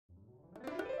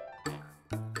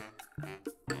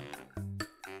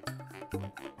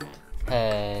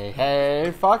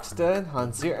Hey, Foxden,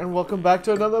 Heuntz here, and welcome back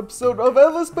to another episode of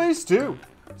Endless Space 2.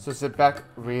 So sit back,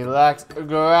 relax,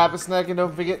 grab a snack, and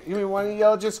don't forget, you may want to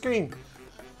yell at your screen.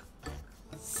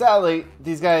 Sadly,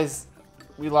 these guys,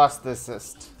 we lost the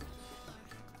assist.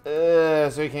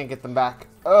 So we can't get them back.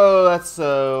 Oh, that's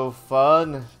so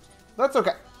fun. That's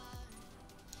okay.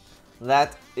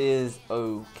 That is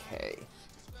okay.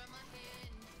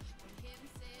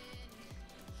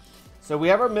 So we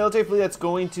have our military fleet that's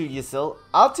going to Ysil.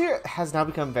 Altair has now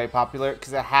become very popular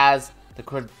because it has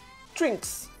the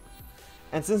drinks.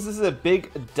 And since this is a big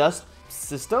dust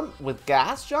system with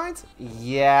gas giants,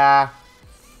 yeah,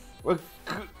 we're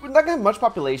not going to have much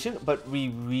population, but we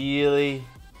really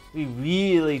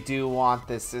do want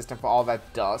this system for all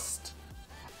that dust.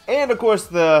 And of course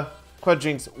the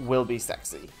drinks will be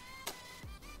sexy.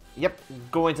 Yep,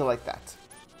 going to like that.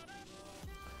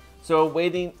 So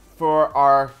waiting for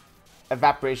our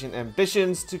evaporation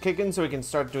ambitions to kick in so we can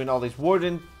start doing all these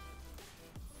warden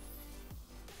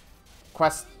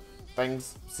quest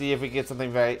things. See if we get something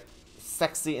very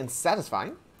sexy and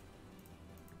satisfying.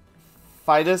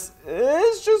 Fidus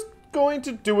is just going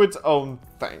to do its own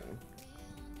thing.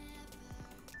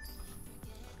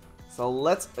 So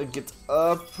let's get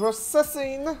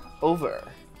processing over.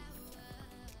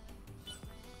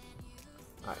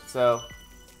 Alright, so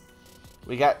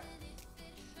we got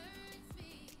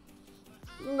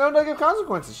no negative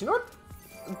consequences. You know what?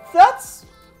 That's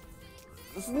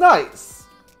nice.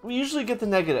 We usually get the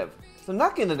negative. So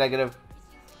not getting the negative.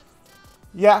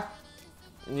 Yeah,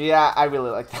 I really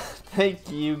like that.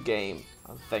 Thank you, game.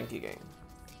 Oh, thank you, game.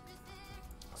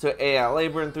 So AI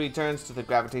labor in 3 turns to the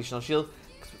gravitational shield.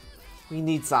 We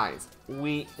need signs.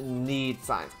 We need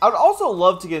signs. I would also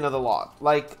love to get another law.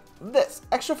 Like this.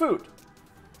 Extra food.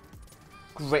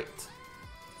 Great.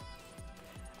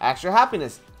 Extra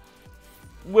happiness.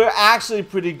 We're actually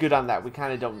pretty good on that. We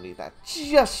kind of don't need that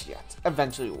just yet.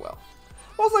 Eventually we will.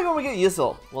 Most likely when we get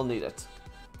Ysil, we'll need it.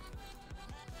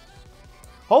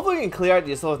 Hopefully we can clear out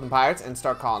Ysil with the pirates and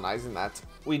start colonizing that.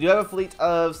 We do have a fleet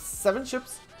of 7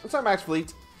 ships. It's our max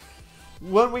fleet.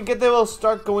 When we get there, we'll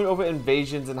start going over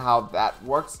invasions and how that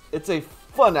works. It's a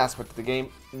fun aspect of the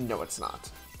game. No, it's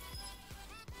not.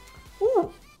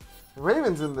 Ooh,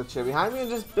 Raven's in the chair behind me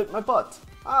and just bit my butt.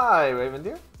 Hi, Raven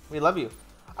dear. We love you.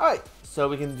 Alright, so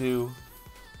we can do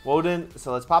Woden.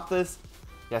 So let's pop this.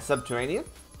 Yeah, subterranean.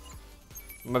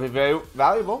 Might be very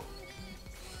valuable.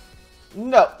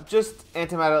 No, just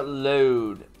antimatter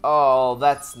load. Oh,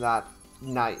 that's not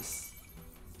nice.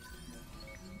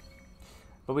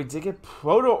 But we did get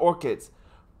proto-orchids.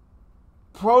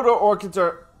 Proto-orchids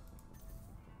are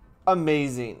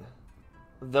amazing.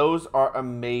 Those are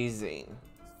amazing.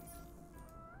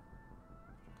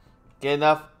 Get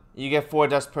enough, you get 4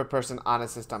 dust per person on a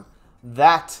system.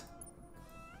 That's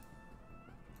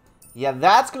going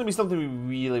to be something we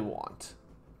really want.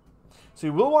 So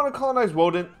we will want to colonize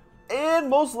Woden and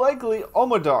most likely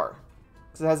Omodar.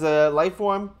 Because it has a life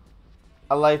form,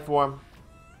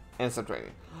 and a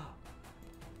subterranean.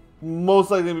 Most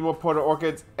likely going to be more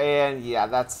proto-orchids, and yeah,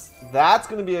 that's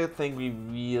going to be a thing we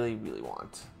really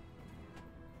want.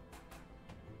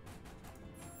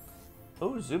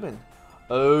 Oh, Zubin.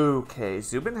 Okay,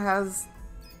 Zubin has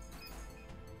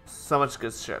so much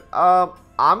good shit. I'm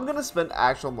gonna spend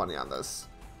actual money on this.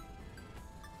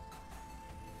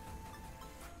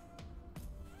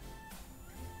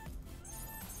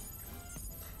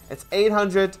 It's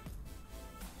 800.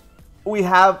 We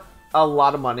have a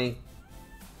lot of money.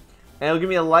 And it'll give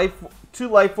me a 2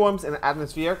 life forms and an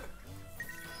atmospheric.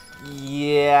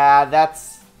 Yeah,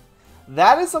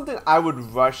 that is something I would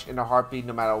rush in a heartbeat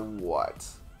no matter what.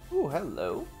 Ooh,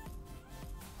 hello.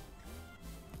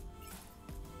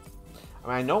 I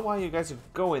mean, I know why you guys are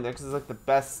going there because it's like the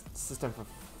best system for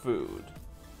food.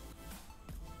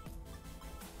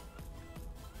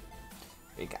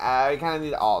 I kind of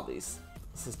need all these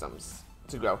systems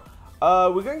to grow.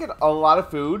 We're going to get a lot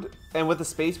of food, and with the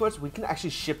spaceports, we can actually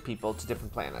ship people to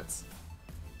different planets.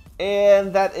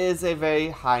 And that is a very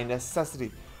high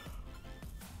necessity.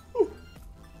 Ooh.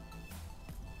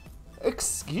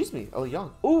 Excuse me, oh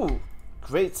young. Ooh,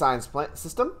 great science plant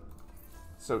system.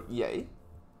 So, yay.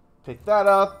 Pick that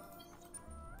up.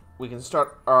 We can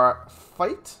start our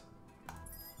fight.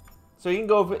 So you can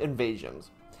go over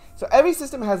invasions. So every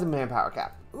system has a manpower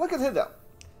cap. Look at it though.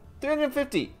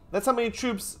 350. That's how many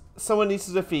troops someone needs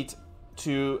to defeat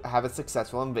to have a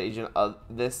successful invasion of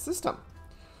this system.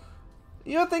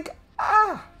 You'll think,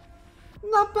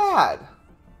 not bad.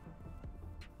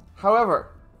 However,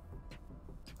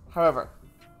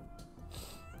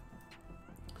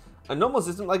 a normal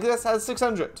system like this has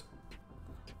 600.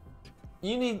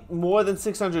 you need more than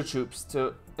 600 troops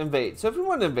to invade. So if we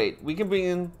want to invade, we can bring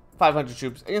in 500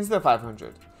 troops against their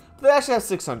 500. But they actually have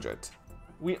 600.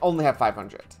 We only have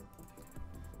 500.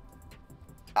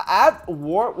 At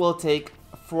war will take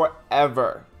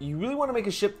forever. You really want to make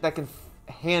a ship that can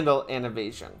handle an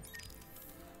invasion.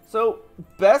 So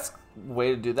best way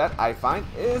to do that, I find,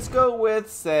 is go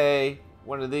with, say,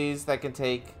 one of these that can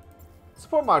take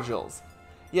support modules.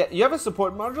 Yeah, you have a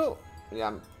support module.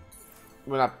 Yeah,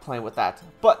 we're not playing with that.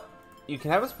 But you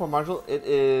can have a support module. It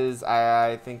is,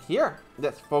 I think, here.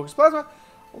 Yes, focus plasma.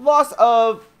 Loss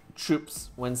of troops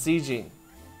when sieging.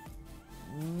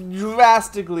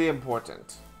 Drastically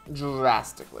important.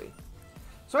 Drastically.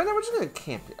 So right now we're just going to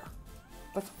camp here.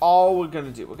 That's all we're going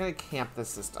to do. We're going to camp this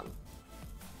system.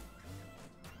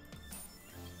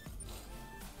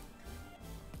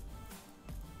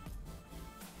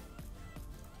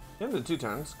 You're into 2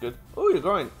 turns. Good. Oh, you're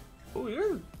growing. Oh, you're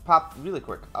going to pop really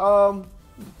quick. You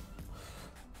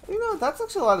know, that's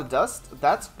actually a lot of dust.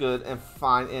 That's good and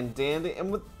fine and dandy.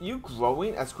 And with you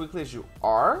growing as quickly as you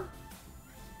are,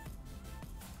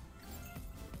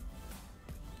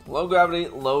 low gravity,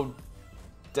 low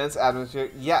dense atmosphere.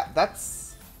 Yeah, that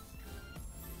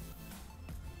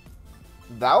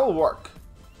will work.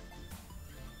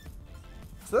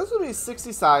 So this would be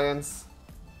 60 science.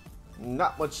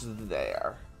 Not much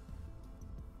there.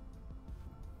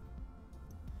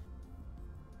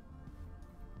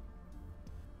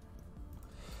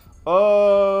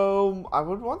 I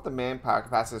would want the manpower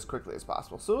capacity as quickly as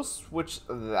possible. So we'll switch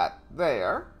that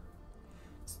there.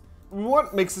 We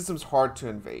want make systems hard to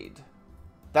invade.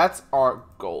 That's our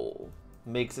goal.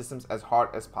 Make systems as hard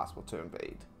as possible to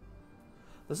invade.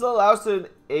 This will allow us to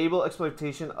enable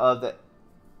exploitation of the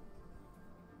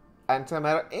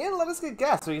antimatter and let us get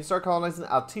gas so we can start colonizing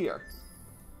Altair.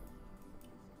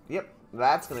 Yep,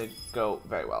 that's going to go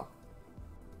very well.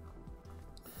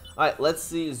 Alright, let's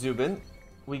see Zubin.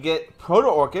 We get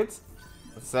proto-orchids.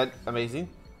 That's said, amazing.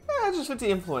 Just 50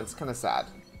 influence, kind of sad.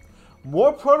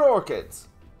 More proto-orchids.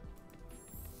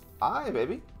 Aye,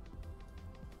 baby.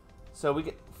 So we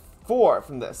get 4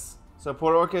 from this. So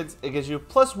proto-orchids, it gives you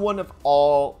 +1 of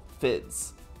all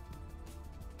FIDs.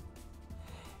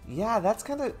 Yeah, that's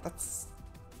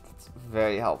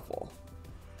very helpful.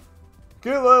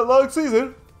 Get a long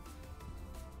season.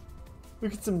 We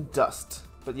get some dust.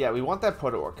 But yeah, we want that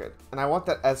proto-orchid, and I want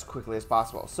that as quickly as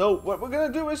possible. So what we're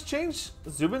going to do is change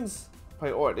Zubin's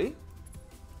priority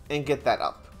and get that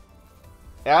up.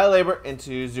 AI labor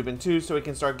into Zubin 2 so we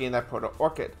can start getting that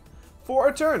proto-orchid. For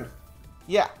a turn.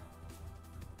 Yeah.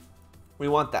 We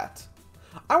want that.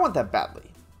 I want that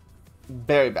badly.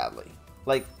 Very badly.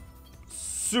 Like,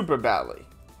 super badly.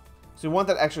 So we want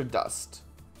that extra dust.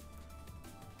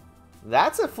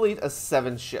 That's a fleet of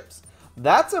 7 ships.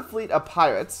 That's a fleet of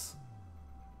pirates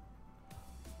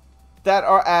that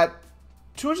are at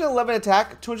 211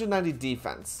 attack, 290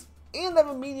 defense. And they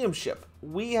have a medium ship.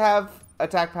 We have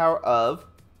attack power of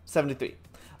 73.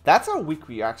 That's how weak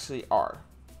we actually are.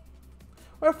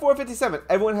 We're at 457.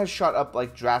 Everyone has shot up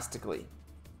like drastically.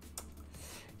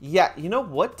 Yeah, you know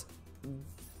what?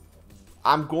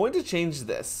 I'm going to change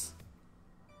this.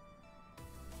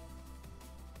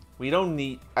 We don't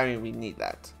need, we need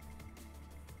that.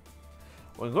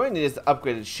 What we're going to need is the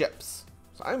upgraded ships.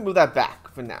 So I'm going to move that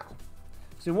back for now.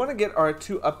 So we want to get our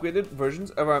 2 upgraded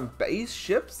versions of our base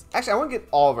ships. Actually, I want to get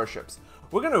all of our ships.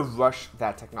 We're going to rush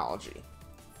that technology.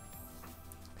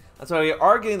 That's why we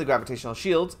are getting the gravitational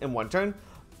shields in 1 turn.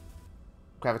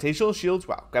 Gravitational shields,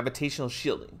 wow. Gravitational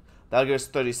shielding. That'll give us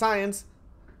 30 science,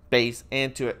 base,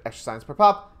 and 2 extra science per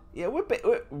pop. Yeah,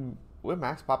 we're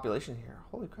max population here.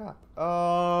 Holy crap.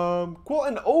 Cool.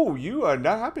 And oh, you are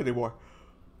not happy anymore.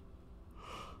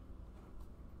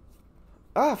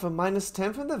 For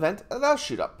 -10 from the event, that'll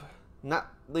shoot up. Not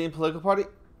leading political party.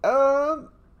 We're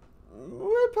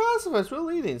pacifists. We're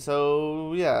leading.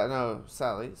 So yeah, no,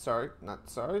 Sally. Sorry, not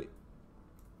sorry.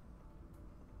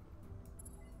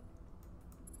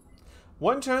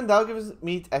 1 turn, that'll give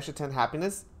me extra 10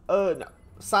 happiness. No.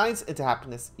 Science into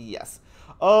happiness, yes.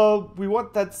 We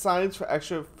want that science for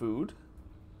extra food.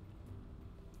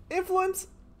 Influence?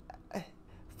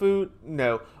 Food?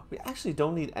 No. We actually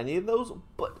don't need any of those,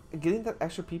 but getting that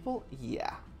extra people?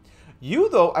 Yeah. You,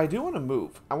 though, I do want to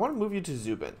move. I want to move you to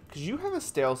Zubin, because you have a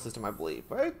sterile system, I believe,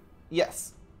 right?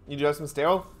 Yes. You do have some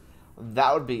sterile?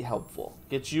 That would be helpful.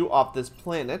 Get you off this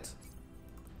planet.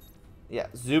 Yeah,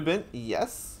 Zubin,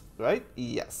 yes. Right?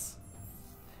 Yes.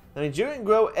 I mean, you can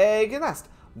grow a Ganast.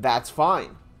 That's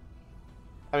fine.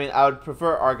 I mean, I would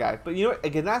prefer our guy. But you know what? A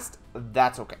Ganast,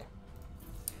 that's okay.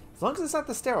 As long as it's not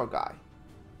the sterile guy.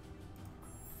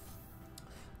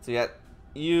 So yeah,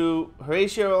 You,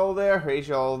 Horatio all there,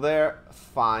 Horatio all there.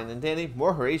 Fine and dandy.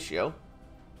 More Horatio.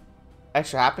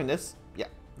 Extra happiness. Yeah,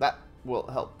 that will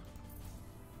help.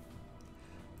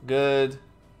 Good.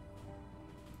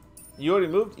 You already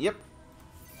moved? Yep.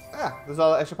 Ah, there's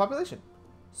all the extra population.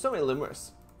 So many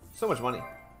Lumeris. So much money.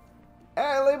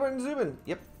 Hey, Labor and Zubin.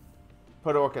 Yep.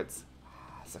 Proto orchids.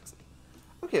 Sexy.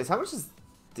 Okay, so how much is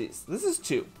this? This is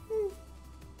 2.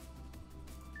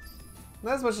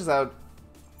 Not as much as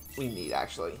we need,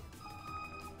 actually.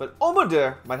 But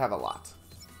Omodur might have a lot.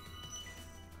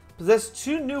 Possess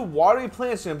 2 new watery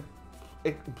plants to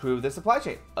improve the supply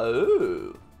chain.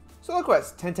 Oh. Solo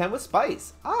quest. 10-10 with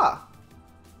spice. Ah.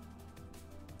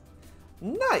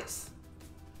 Nice.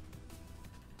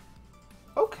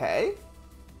 Okay.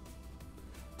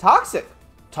 Toxic.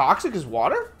 Toxic is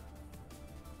water?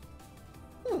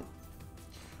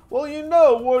 Well, you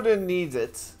know Warden needs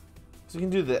it. So you can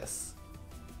do this.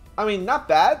 I mean, not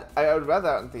bad. I would rather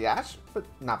out in the ash, but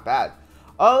not bad.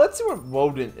 Let's see where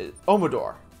Woden is.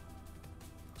 Omodor.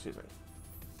 Excuse me.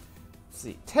 Let's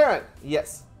see. Terran.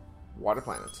 Yes. Water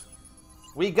planet.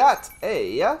 We got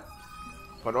a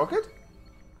what orchid?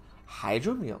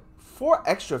 Hydro meal. 4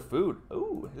 extra food.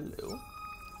 Oh, hello.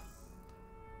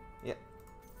 Yeah.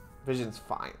 Vision's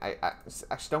fine. I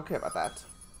actually don't care about that.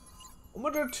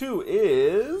 Omodor 2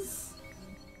 is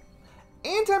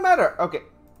antimatter. Okay.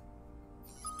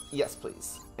 Yes,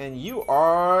 please. And you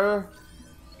are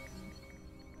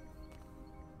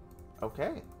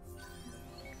okay.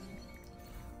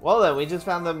 Well then, we just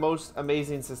found the most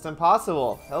amazing system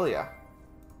possible. Hell yeah.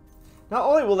 Not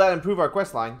only will that improve our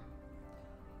quest line,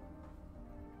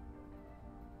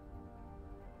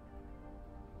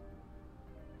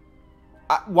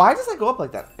 why does that go up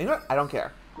like that? You know what? I don't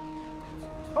care.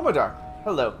 Omodar,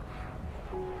 hello.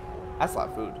 That's a lot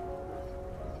of food.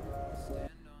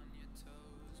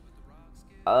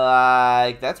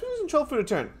 That's when using troll food a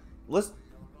turn. Let's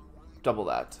double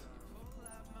that.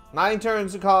 9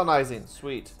 turns to colonizing.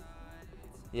 Sweet.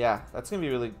 Yeah, that's gonna be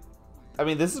really. I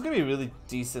mean, this is gonna be a really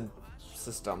decent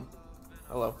system.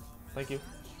 Hello. Thank you.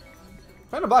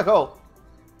 Find a black hole.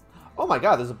 Oh my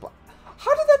god, there's a black.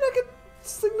 How did that not get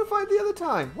signified the other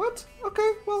time? What?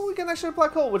 Okay, well, we get an extra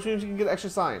black hole, which means we can get extra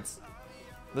science.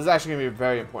 This is actually gonna be a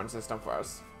very important system for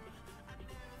us.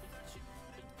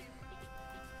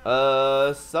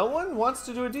 Someone wants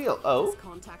to do a deal. Oh. This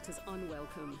contact is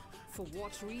unwelcome. For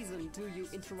what reason do you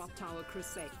interrupt our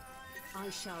crusade? I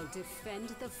shall defend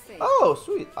the faith. Oh,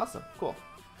 sweet. Awesome. Cool.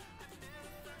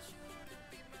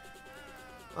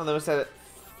 Oh, they said it.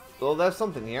 Well, there's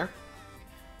something here.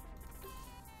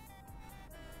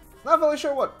 Not really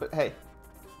sure what, but hey.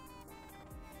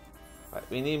 Alright,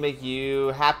 we need to make you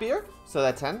happier, so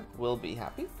that 10 will be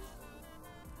happy.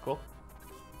 Cool.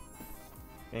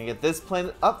 Gonna get this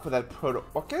planet up for that proto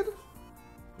orchid.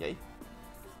 Yay.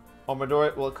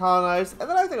 Omodor will colonize, and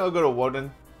then I think I'll go to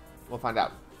Woden. We'll find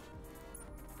out.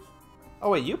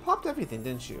 Oh wait, you popped everything,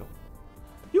 didn't you?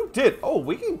 You did. Oh,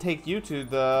 we can take you to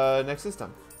the next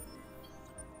system.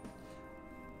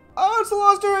 Oh, it's the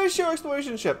Lost Horatio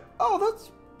exploration ship. Oh,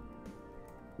 that's.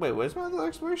 Wait, where's my other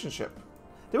exploration ship?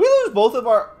 Did we lose both of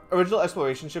our original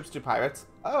exploration ships to pirates?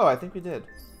 Oh, I think we did.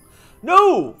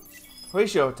 No!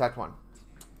 Horatio attacked one.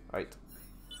 Alright.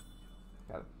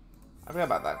 Got it. I forgot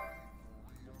about that.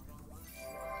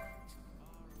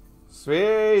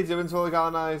 Sweet! Zubin's fully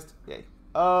colonized. Yay.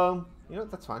 You know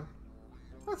what? That's fine.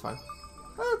 That's fine.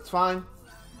 That's fine.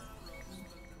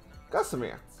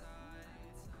 Gossamer.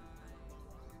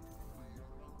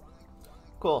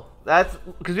 Cool. That's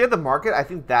because we have the market. I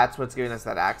think that's what's giving us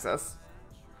that access.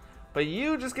 But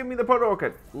you just give me the proto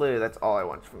orchid. Literally, that's all I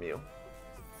want from you.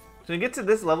 So we get to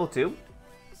this level 2.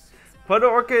 Proto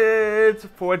orchids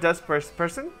for dust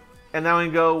person, and now we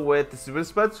can go with the super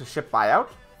spuds for ship buyout.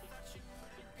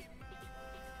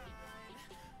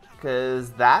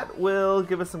 Because that will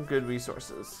give us some good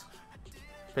resources.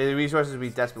 The resources we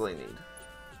desperately need.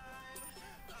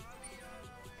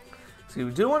 So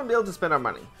we do want to be able to spend our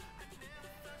money.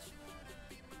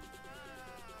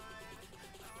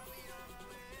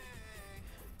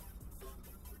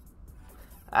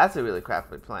 That's a really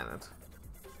crappy planet.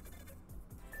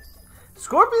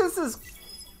 Scorpius is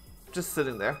just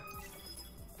sitting there.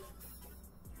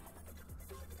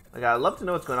 Like, I'd love to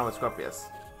know what's going on with Scorpius.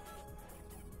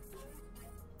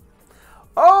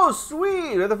 Oh,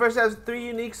 sweet! We're the first to have 3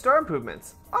 unique star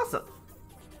improvements. Awesome.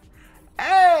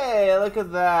 Hey, look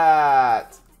at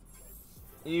that.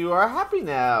 You are happy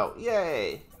now.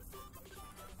 Yay.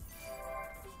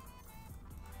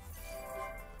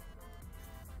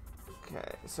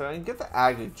 Okay, so I can get the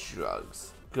agri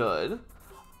drugs. Good.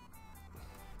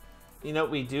 You know,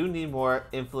 we do need more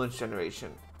influence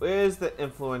generation. Where's the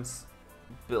influence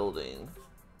building?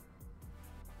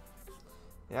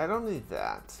 Yeah, I don't need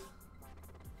that.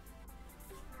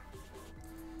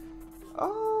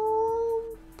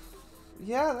 Oh,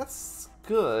 yeah, that's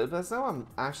good, but that's not what I'm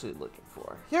actually looking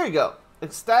for. Here we go.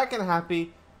 Ecstatic and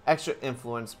happy, extra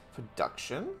influence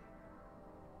production.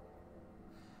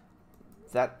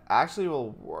 That actually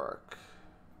will work.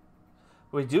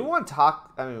 We do want I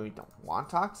mean, we don't want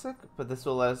toxic, but this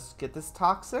will let us get this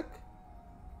toxic.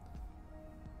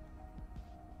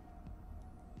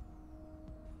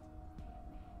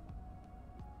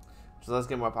 So let's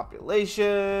get more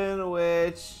population,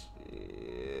 which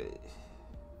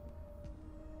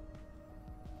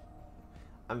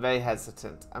I'm very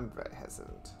hesitant.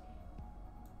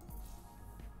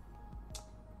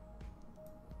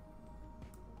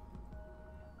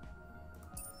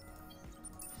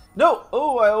 No!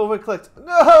 Oh, I overclicked.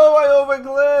 No, I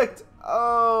overclicked.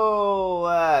 Oh,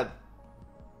 that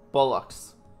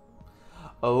bullocks.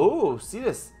 Oh, see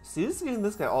this? See this? Giving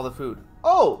this guy all the food.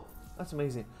 Oh, that's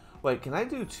amazing. Wait, can I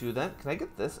do 2 then? Can I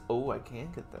get this? Oh, I can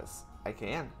get this. I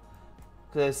can.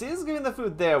 Because see this is giving the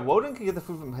food there. Woden can get the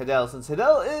food from Hidel, since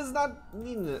Hidel is not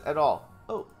needing it at all.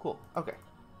 Oh, cool. Okay,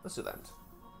 let's do that.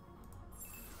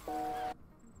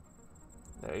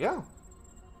 There you go.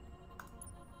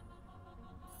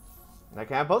 And I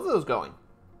can have both of those going.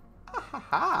 Ah ha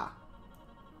ha.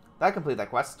 That completed that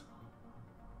quest.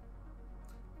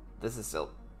 This is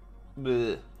still.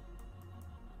 Bleh.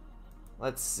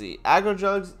 Let's see. Aggro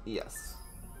drugs? Yes.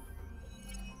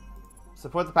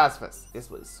 Support the pacifists? Yes,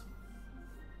 please.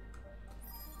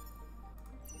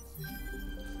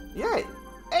 Yay!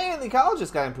 And the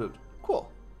ecologist got improved. Cool.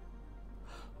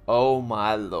 Oh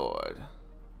my lord.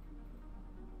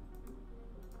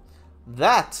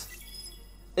 That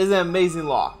is an amazing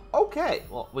law. Okay,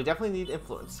 well, we definitely need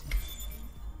influence.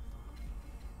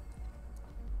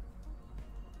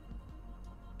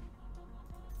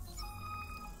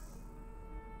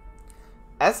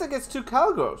 Essa gets 2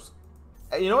 Caligros.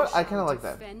 You know what? I kind of like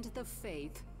that. Defend the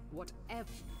faith, whatever.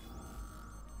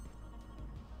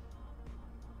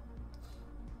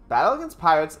 Battle against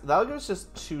pirates. That'll give us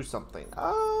just 2 something.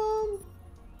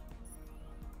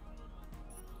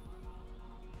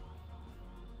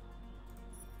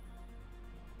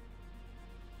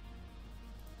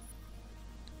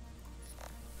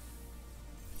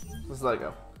 Let's let it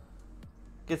go.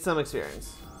 Get some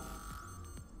experience.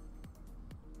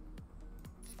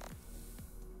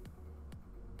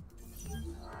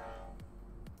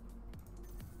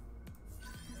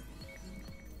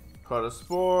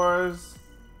 Protospores.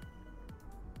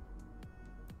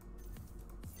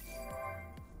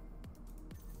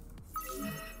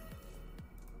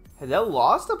 Hidel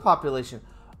lost a population.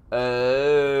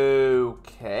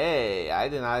 Okay, I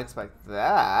did not expect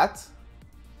that.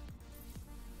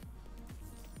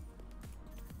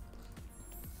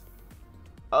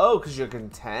 Oh, because you're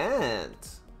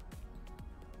content.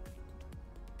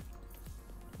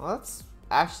 Well, that's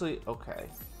actually okay.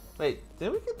 Wait,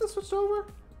 did we get this switched over?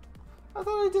 I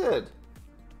thought I did.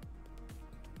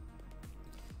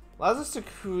 Allows us to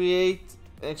create,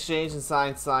 exchange, and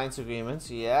sign science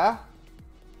agreements. Yeah.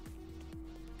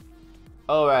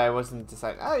 Oh, right, I wasn't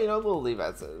deciding. Oh, you know, we'll leave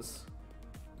as is.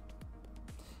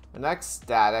 We're not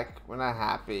ecstatic. We're not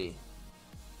happy.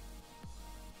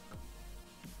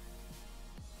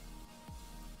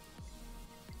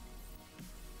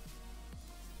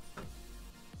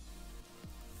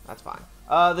 That's fine.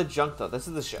 The junk though. This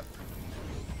is the ship.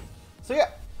 So yeah,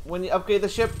 when you upgrade the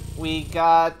ship, we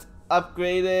got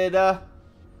upgraded.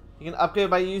 You can upgrade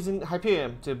by using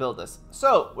Hyperion to build this.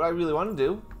 So what I really want to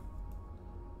do,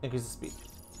 increase the speed.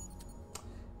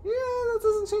 Yeah, that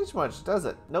doesn't change much, does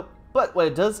it? Nope. But what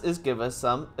it does is give us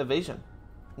some evasion.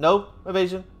 No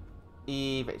evasion,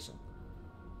 evasion.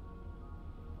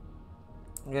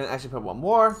 I'm gonna actually put 1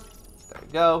 more. There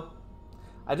we go.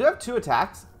 I do have 2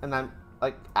 attacks, and I'm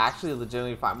like actually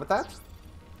legitimately fine with that.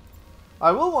 What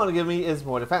I will want to give me is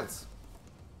more defense.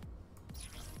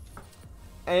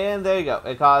 And there you go.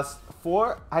 It costs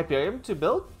 4 Hyperion to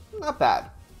build. Not bad.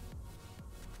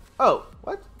 Oh,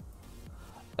 what?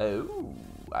 Oh,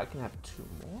 I can have 2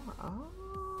 more.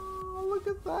 Oh, look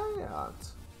at that.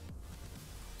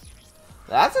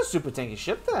 That's a super tanky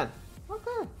ship then.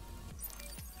 Okay.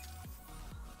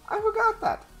 I forgot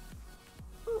that.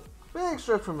 Ooh, big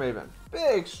stretch from Raven.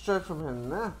 Big stretch from him.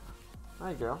 Nah.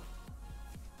 Hi, girl.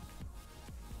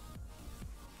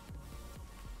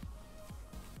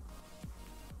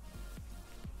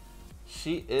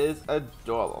 She is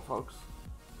adorable, folks.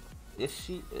 Yes,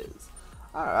 she is.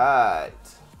 Alright.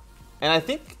 And I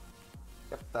think,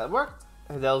 yep, that worked.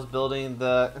 Hidel's building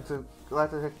the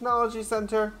Intergalactic Technology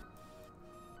Center.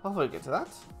 Hopefully we get to that.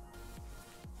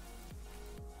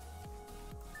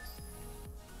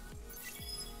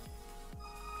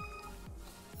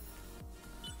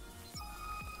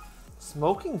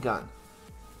 Smoking gun.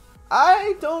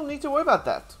 I don't need to worry about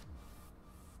that.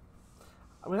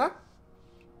 We're not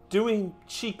doing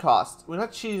cheat cost. We're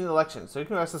not cheating elections, so you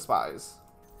can arrest the spies.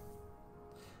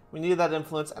 We need that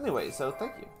influence anyway, so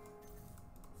thank you.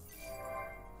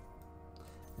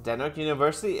 Denmark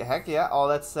University, heck yeah, all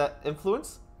that's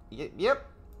influence. Yep.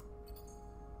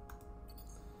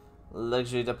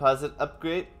 Luxury deposit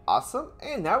upgrade, awesome.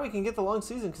 And now we can get the long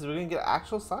season because we're going to get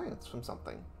actual science from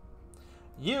something.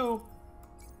 You,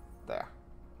 there.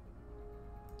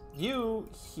 You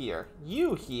here.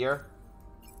 You here.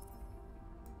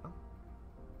 Oh.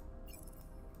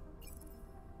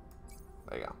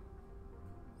 There you go.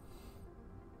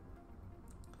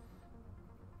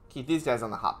 Keep these guys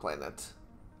on the hot planet.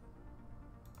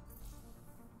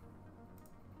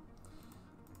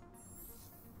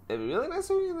 It'd be really nice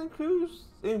if we can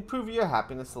improve your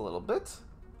happiness a little bit.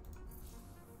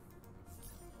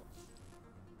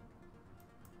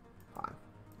 Fine.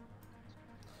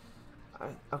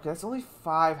 Alright, okay, that's only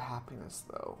 5 happiness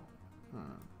though.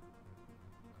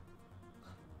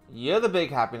 You're the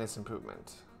big happiness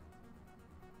improvement.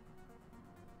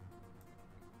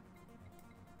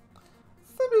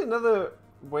 There'd be another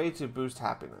way to boost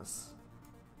happiness.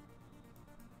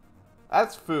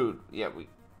 That's food. Yeah,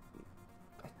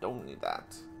 I don't need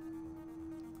that.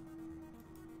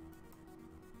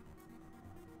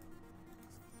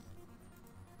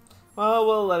 Well,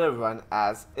 we'll let it run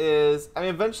as is. I mean,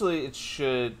 eventually it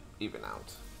should even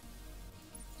out.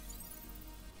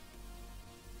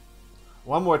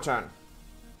 One more turn.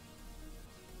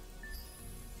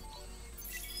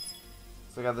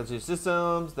 So I got the 2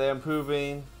 systems. They're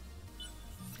improving.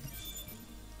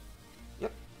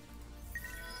 Yep.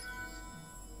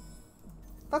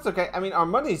 That's okay. I mean, our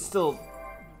money's still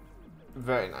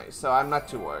very nice, so I'm not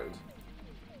too worried.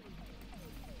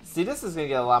 See, this is going to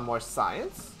get a lot more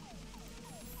science.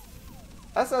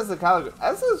 SS the Caligraph.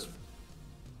 SS.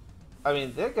 I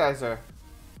mean, their guys are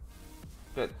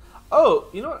good. Oh,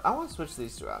 you know what? I want to switch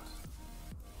these 2 out.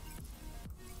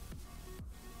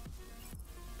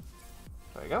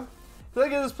 There you go. Did I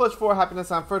get this plus 4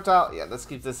 happiness on fertile? Yeah, this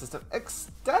keeps the system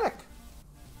ecstatic.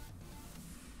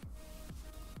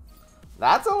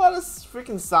 That's a lot of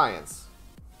freaking science.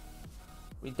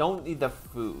 We don't need the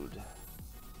food.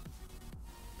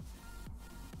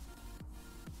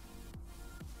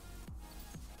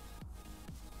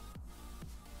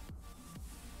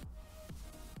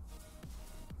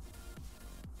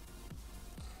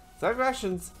 Stack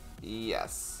rations?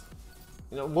 Yes.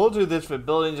 You know, we'll do this for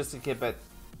building just to keep it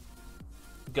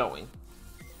going.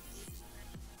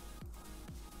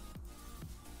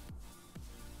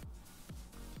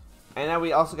 And now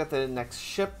we also got the next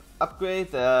ship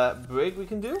upgrade, the brig we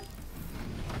can do.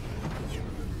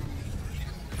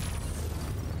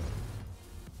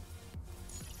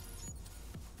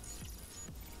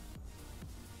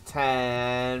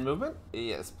 $10 movement.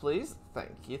 Yes, please.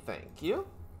 Thank you, thank you.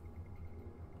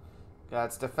 Got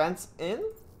its defense in.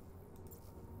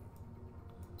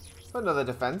 Another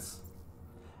defense.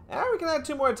 And we can add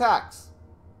 2 more attacks.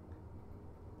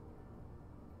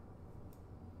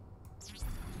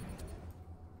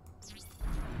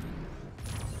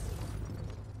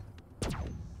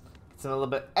 It's a little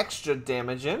bit extra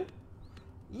damage in.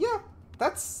 Yeah,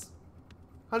 that's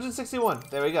 161.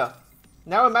 There we go.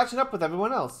 Now we're matching up with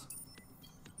everyone else.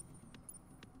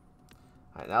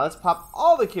 Alright, now let's pop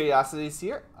all the curiosities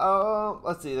here.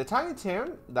 Let's see, the Tiny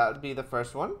Terran, that would be the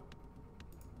first one.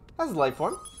 Has a life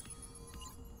form.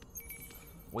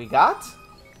 We got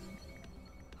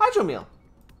Hydromeal.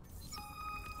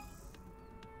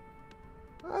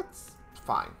 That's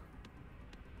fine.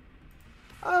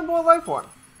 More life form.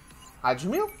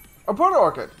 Hydromeal or Proto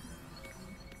Orchid?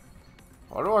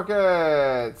 Proto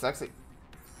Orchid, sexy.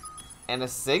 And a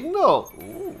signal.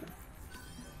 Ooh.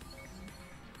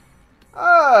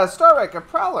 Starwreck, a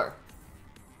Prowler.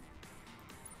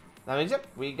 That means, yep,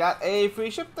 we got a free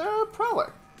ship there,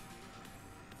 Prowler.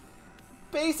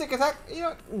 Basic attack, you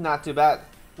know, not too bad.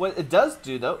 What it does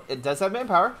do, though, it does have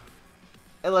manpower.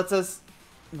 It lets us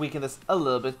weaken this a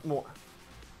little bit more.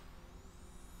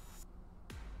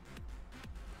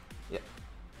 Yeah.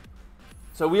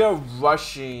 So we are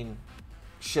rushing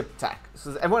ship tech.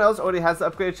 So everyone else already has the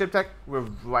upgraded ship tech. We're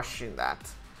rushing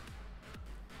that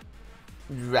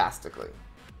drastically.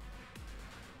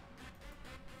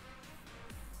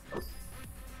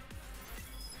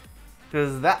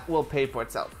 Because that will pay for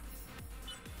itself.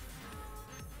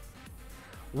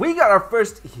 We got our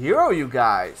first hero, you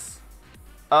guys.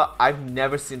 I've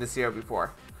never seen this hero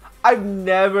before. I've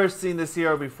never seen this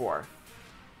hero before.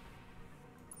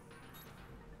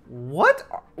 What?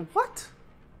 What?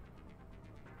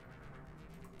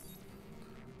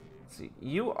 Let's see.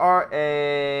 You are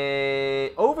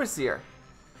a overseer.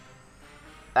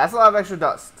 That's a lot of extra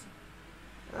dust.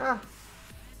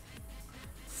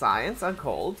 Science on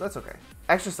cold. That's okay.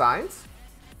 Extra science.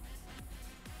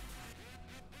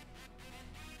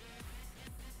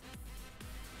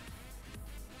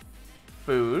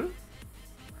 Food.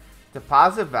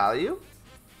 Deposit value.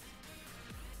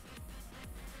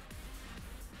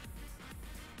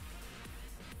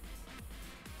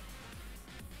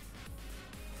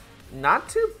 Not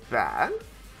too bad.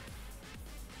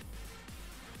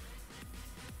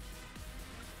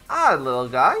 Ah, little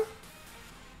guy.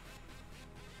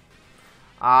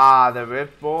 Ah, the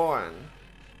Riftborn.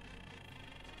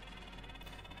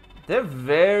 They're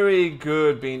very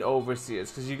good being overseers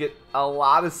because you get a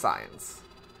lot of science.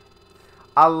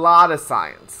 A lot of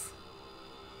science.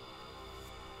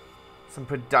 Some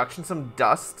production, some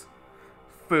dust.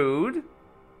 Food.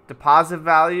 Deposit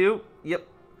value. Yep.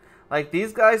 Like,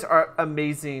 these guys are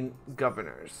amazing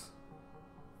governors.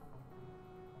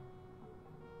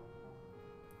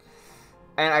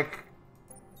 And I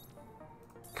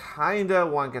kinda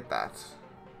want to get that.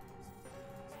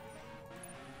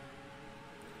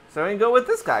 So we can go with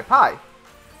this guy, Pi.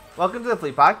 Welcome to the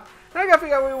fleet, Pi. Now I gotta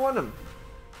figure out where we want him.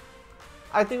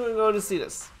 I think we can go to see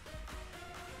this.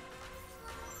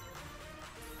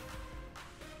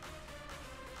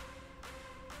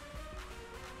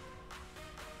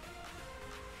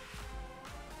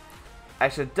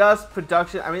 Extra dust,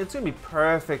 production. I mean, it's gonna be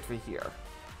perfect for here.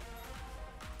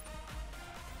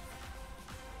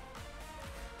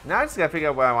 Now I just gotta figure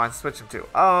out what I want to switch him to.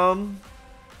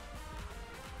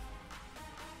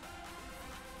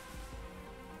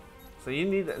 So you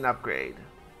need an upgrade.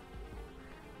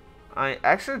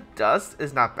 Extra dust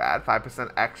is not bad.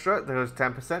 5% extra. There's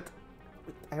 10%.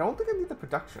 I don't think I need the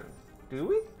production. Do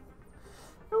we?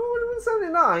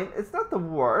 179. It's not the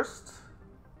worst.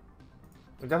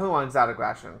 We definitely want exotic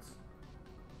rations.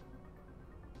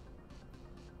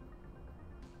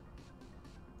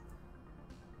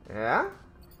 Yeah?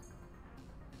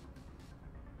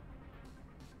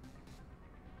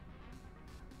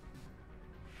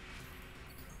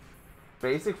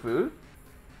 Basic food?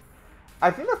 I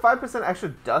think the 5% extra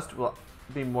dust will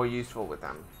be more useful with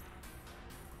them.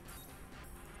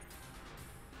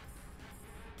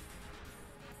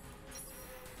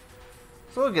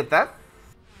 So we'll get that.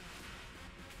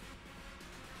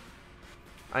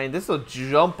 I mean, this will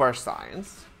jump our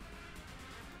science.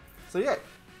 So yeah.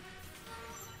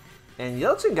 And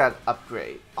Yelchin got an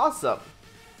upgrade. Awesome.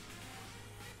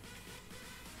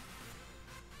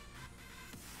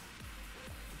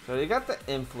 So you got the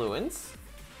influence.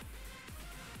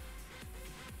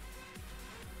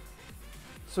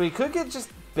 So we could get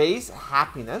just base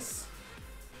happiness.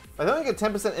 But then we get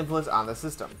 10% influence on the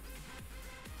system.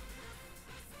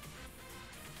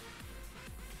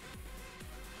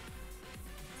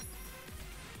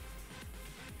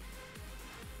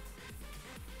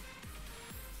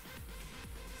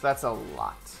 So that's a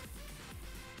lot.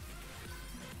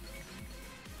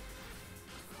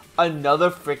 Another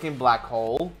freaking black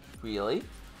hole? Really?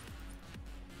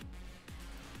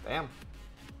 Damn.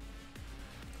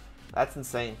 That's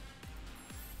insane.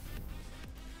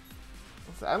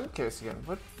 I'm curious again.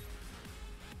 What?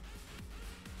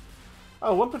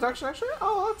 Oh, 1 protection actually?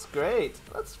 Oh, that's great.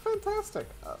 That's fantastic.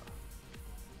 Oh.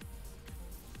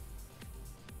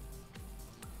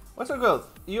 What's our growth?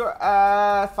 You're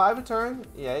at 5 a turn.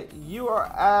 Yeah, you are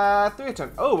at 3 a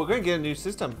turn. Oh, we're going to get a new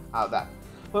system out of that.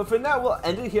 But for now, we'll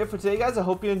end it here for today, guys. I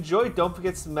hope you enjoyed. Don't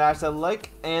forget to smash that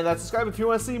like and that subscribe if you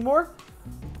want to see more.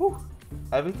 Whew,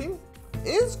 everything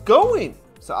is going.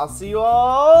 So I'll see you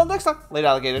all next time. Later,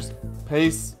 alligators.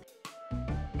 Peace.